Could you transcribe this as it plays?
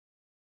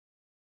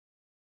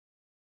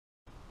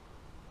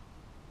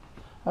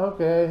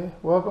Okay,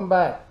 welcome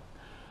back.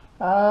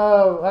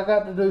 I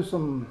got to do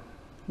some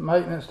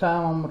maintenance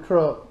time on my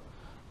truck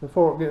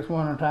before it gets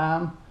winter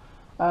time,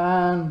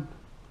 and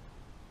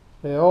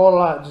the oil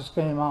light just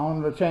came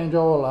on, the change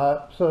oil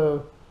light,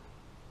 so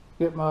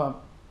get my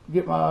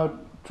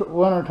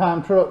winter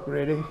time truck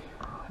ready,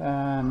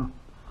 and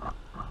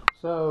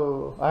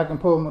so I can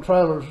pull my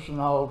trailers and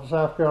all to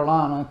South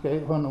Carolina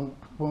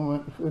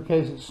in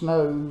case it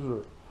snows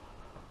or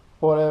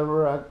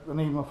whatever. I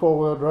need my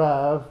four-wheel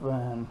drive,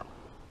 and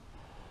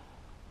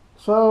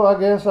so I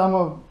guess I'm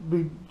going to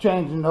be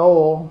changing the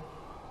oil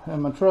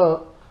in my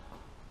truck.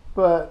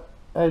 But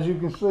as you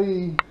can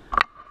see,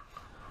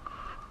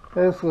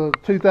 it's a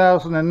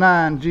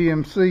 2009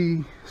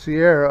 GMC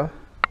SIERRA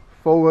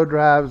four-wheel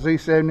drive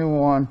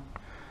Z71,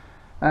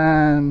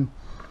 and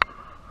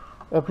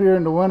up here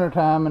in the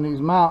wintertime in these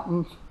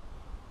mountains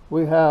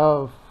we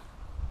have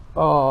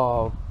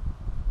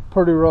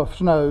pretty rough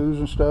snows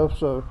and stuff,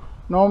 so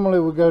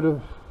normally we go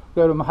to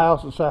my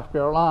house in South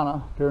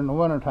Carolina during the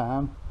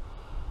wintertime.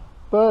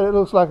 But it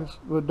looks like it's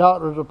with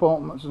doctor's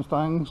appointments and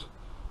things.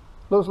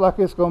 Looks like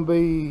it's going to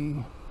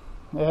be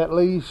at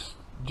least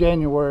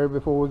January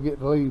before we get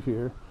to leave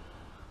here.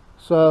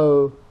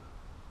 So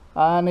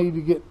I need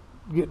to get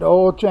the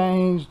oil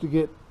changed, to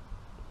get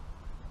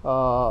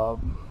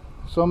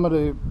some of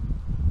the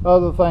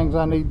other things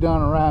I need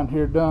done around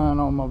here done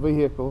on my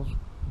vehicles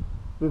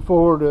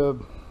before it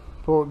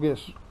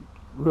gets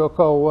real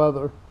cold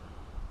weather.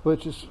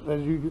 Which is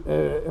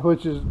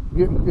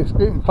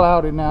getting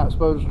cloudy now. It's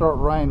supposed to start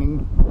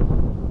raining,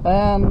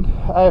 and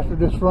after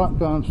this front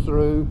comes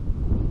through,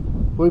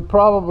 it'll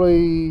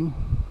probably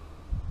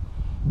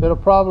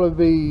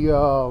be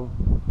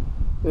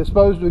it's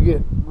supposed to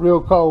get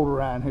real cold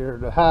around here.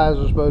 The highs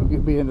are supposed to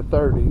be in the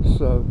 30s,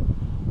 so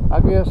I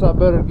guess I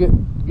better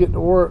get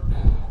to work,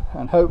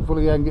 and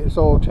hopefully I can get this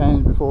oil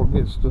changed before it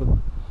gets to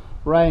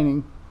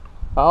raining.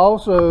 I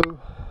also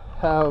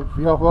y'all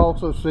have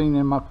also seen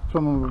in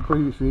some of the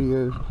previous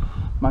videos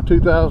my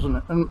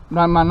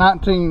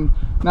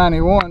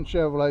 1991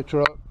 Chevrolet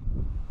truck.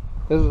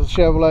 This is a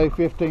Chevrolet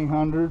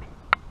 1500,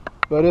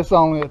 but it's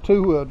only a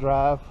two-wheel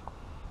drive.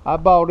 I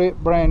bought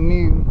it brand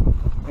new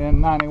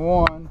in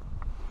 '91,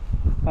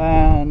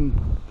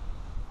 and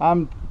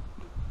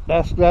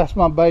that's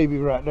my baby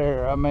right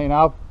there. I mean,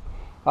 I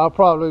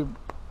told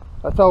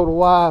the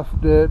wife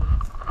that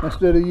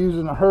instead of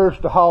using a hearse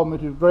to haul me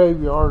to the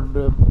graveyard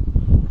to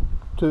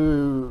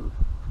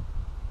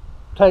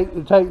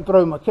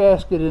throw my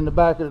casket in the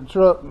back of the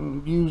truck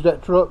and use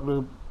that truck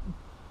to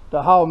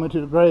haul me to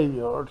the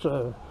graveyard.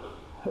 So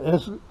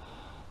it's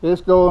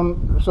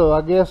going. So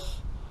I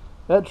guess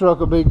that truck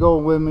will be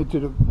going with me to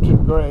the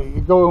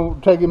grave,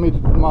 taking me to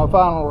my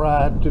final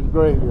ride to the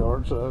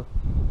graveyard. So,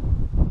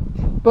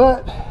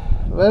 but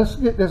let's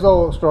get this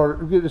oil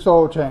started. Get this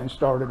oil change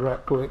started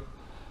right quick.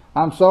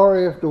 I'm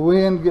sorry if the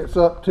wind gets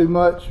up too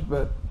much,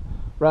 but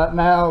right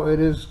now it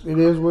is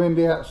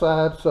windy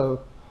outside,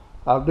 so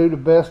I'll do the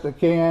best I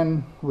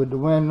can with the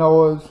wind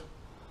noise.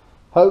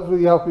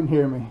 Hopefully y'all can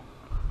hear me.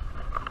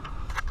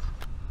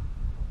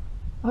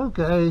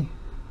 Okay,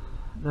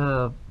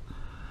 the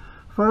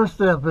first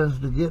step is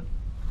to get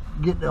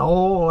the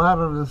oil out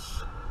of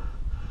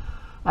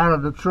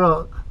the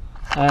truck,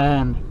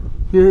 and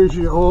here's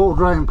your oil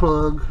drain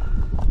plug,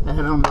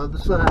 and on the other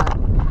side,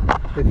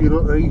 if you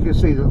look, you can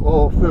see the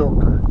oil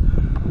filter.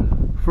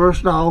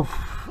 First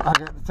off, I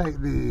got to take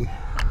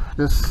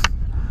this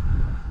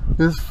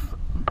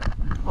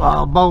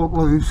bolt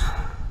loose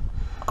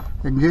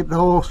and get the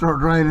oil start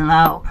draining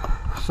out,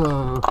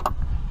 so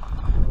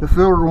the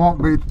filter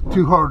won't be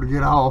too hard to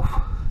get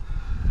off.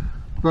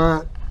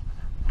 But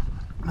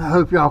I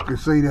hope y'all can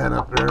see that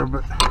up there.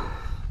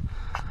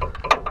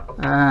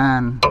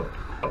 And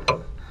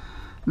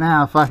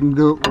now if I can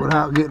do it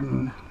without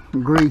getting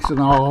grease and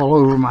all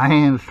over my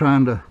hands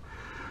trying to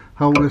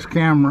hold this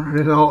camera,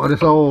 this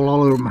oil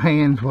all over my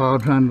hands while I'm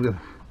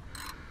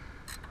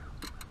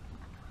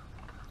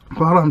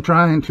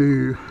trying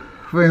to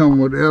film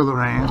with the other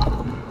hand.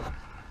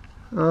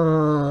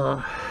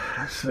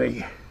 Let's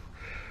see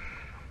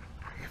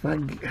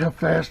how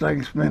fast I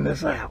can spin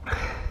this out.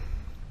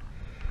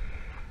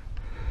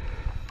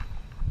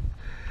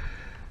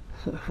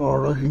 So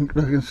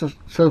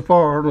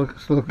far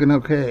it's looking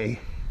okay.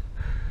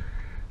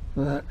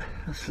 But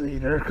let's see,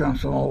 there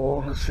comes some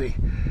oil. Let's see.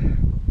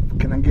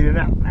 Can I get it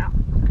out now?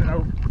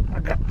 No, I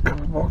got a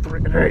couple more.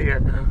 There you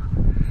go.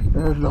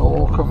 There's the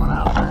oil coming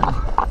out now.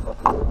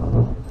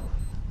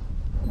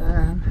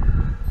 And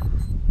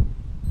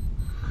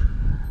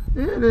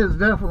it is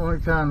definitely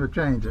time to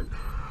change it.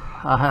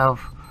 I have,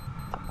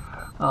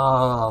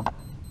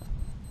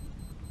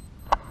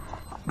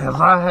 because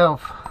I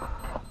have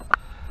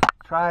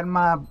tried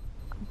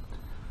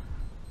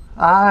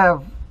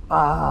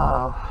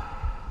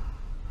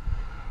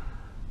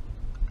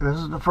this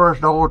is the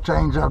first oil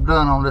change I've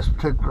done on this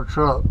particular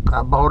truck.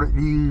 I bought it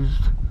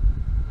used.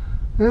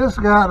 It's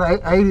got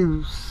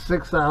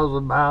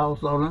 86,000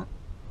 miles on it,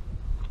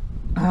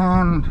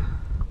 and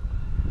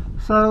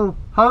so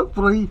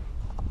hopefully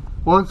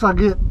once I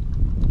get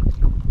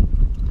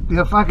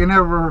if I can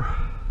ever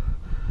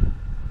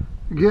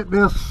get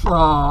this,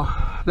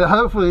 that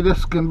hopefully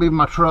this can be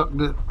my truck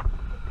that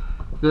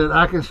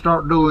I can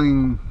start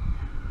doing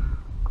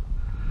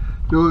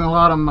a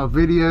lot of my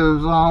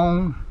videos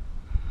on,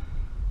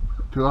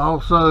 to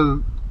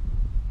also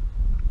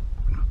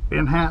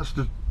enhance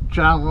the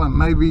channel, and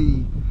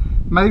maybe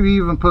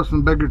even put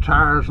some bigger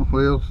tires and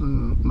wheels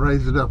and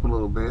raise it up a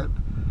little bit.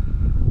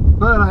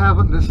 But I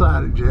haven't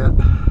decided yet.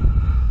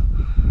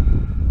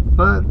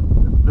 But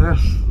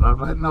I'm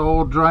letting the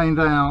oil drain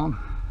down,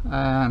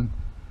 and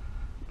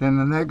then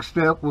the next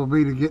step will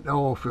be to get the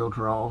oil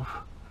filter off.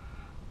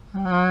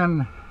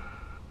 And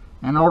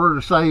in order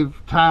to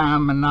save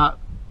time and not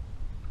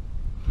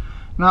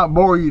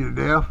bore you to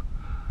death,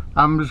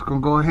 I'm just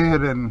going to go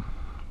ahead and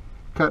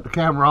cut the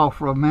camera off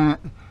for a minute,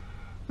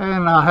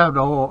 and I'll have the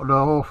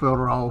oil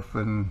filter off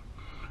and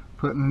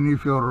putting the new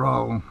filter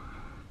on.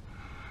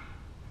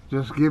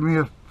 Just give me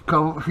a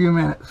few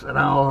minutes and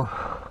I'll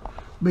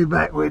be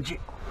back with you.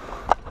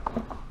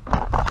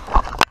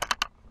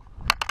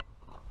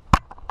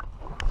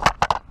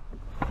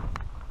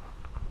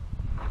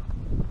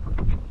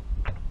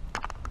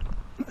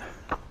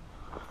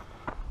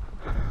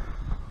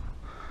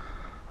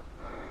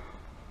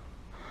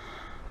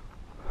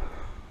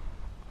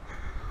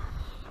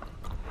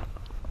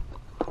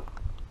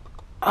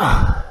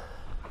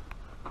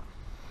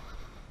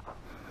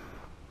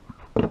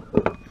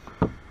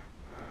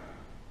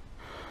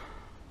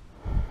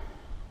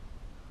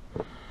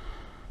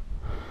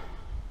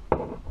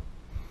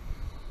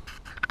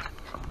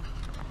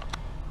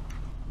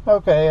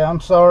 Okay, I'm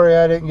sorry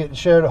I didn't get to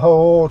show the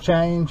whole oil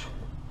change,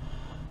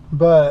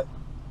 but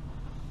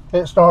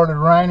it started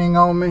raining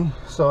on me,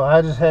 so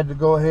I just had to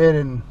go ahead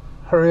and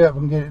hurry up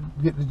and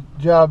get the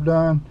job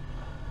done.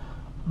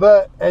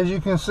 But as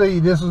you can see,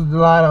 this is the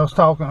light I was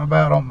talking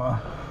about on my.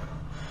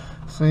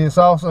 See, it's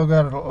also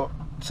got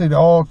the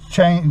oil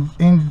change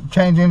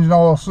engine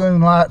oil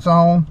soon lights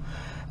on,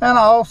 and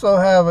I also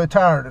have a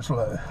tire that's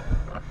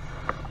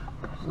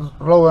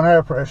low in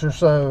air pressure.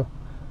 So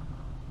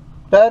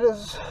that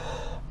is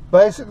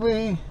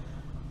basically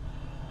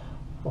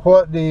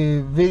what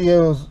the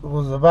video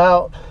was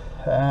about,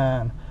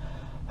 and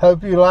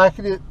hope you liked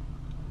it.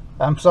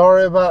 I'm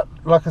sorry about,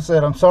 like I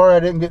said, I'm sorry I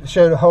didn't get to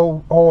show the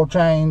whole oil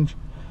change.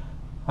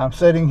 I'm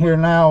sitting here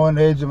now on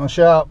the edge of my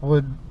shop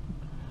with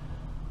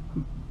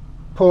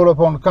pulled up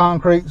on the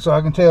concrete so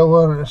I can tell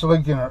whether it's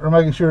leaking or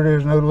making sure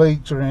there's no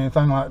leaks or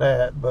anything like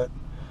that. But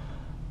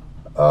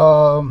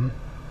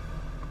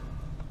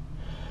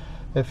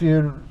if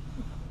you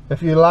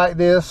like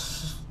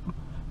this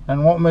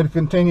and want me to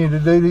continue to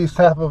do these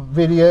type of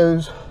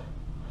videos,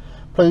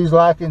 please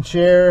like and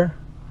share.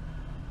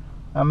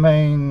 I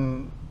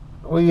mean,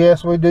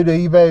 yes, we do the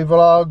eBay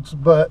vlogs,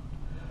 but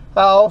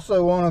I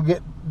also want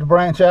to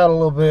branch out a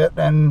little bit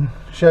and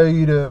show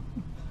you to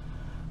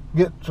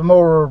get some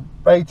more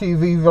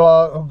ATV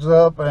vlogs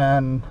up,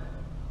 and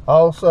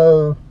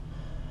also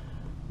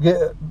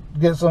get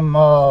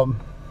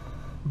some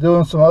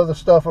doing some other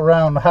stuff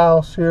around the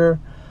house here,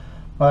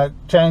 like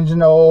changing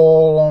the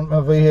oil on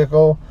my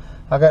vehicle.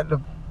 I got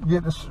to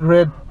get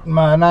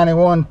my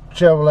 91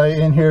 Chevrolet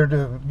in here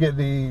to get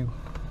the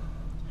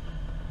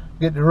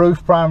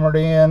roof primered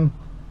in,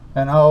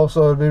 and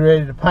also be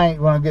ready to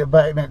paint when I get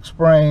back next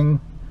spring,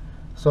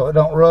 so it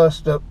don't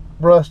rust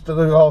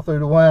all through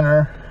the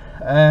winter.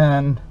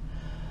 And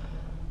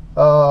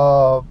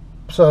so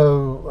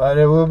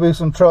there will be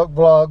some truck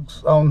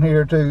vlogs on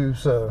here too.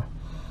 So,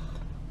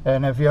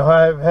 and if you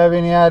have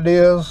any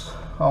ideas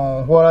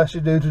on what I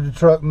should do to the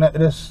truck,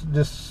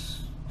 this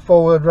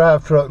four-wheel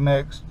drive truck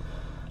next,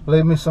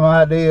 leave me some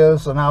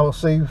ideas, and I will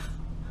see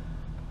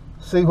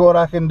what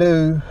I can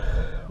do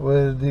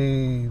with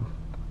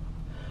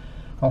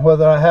on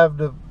whether I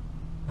have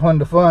when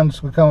the funds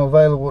become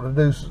available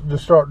to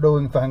start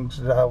doing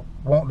things that I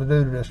want to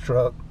do to this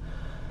truck.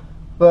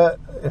 But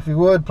if you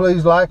would,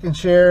 please like and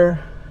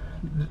share,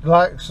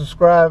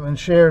 subscribe and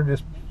share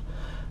this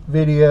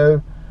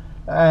video,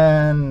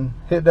 and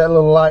hit that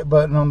little like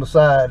button on the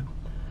side,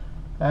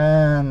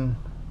 and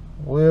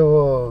we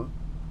will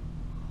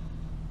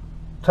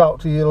talk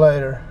to you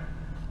later.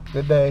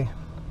 Good day.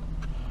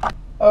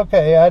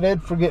 Okay, I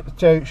did forget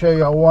to show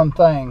y'all one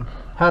thing: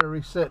 how to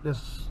reset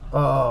this.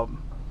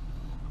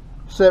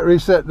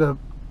 Reset the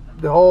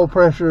oil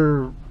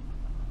pressure.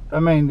 I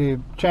mean, the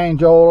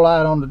change oil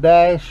light on the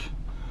dash.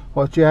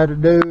 What you have to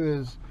do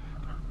is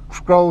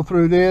scroll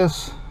through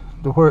this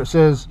to where it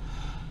says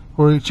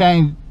where you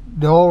change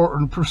the oil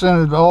and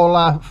percentage of the oil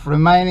life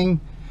remaining,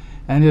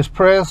 and just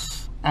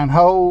press and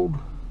hold.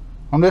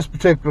 On this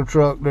particular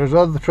truck, there's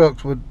other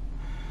trucks with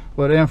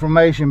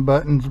information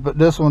buttons, but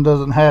this one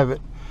doesn't have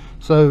it.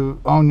 So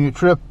on your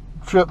trip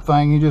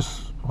thing, you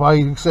just, while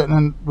you're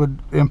sitting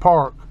in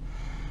park,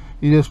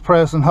 you just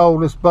press and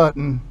hold this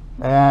button,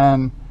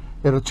 and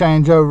it'll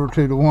change over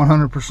to the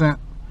 100%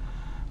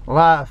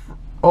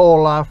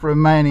 oil life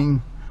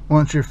remaining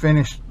once you're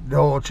finished the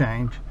oil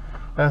change.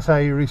 That's how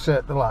you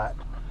reset the light.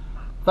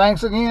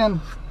 Thanks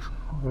again.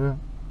 We'll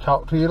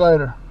talk to you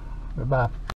later. Goodbye.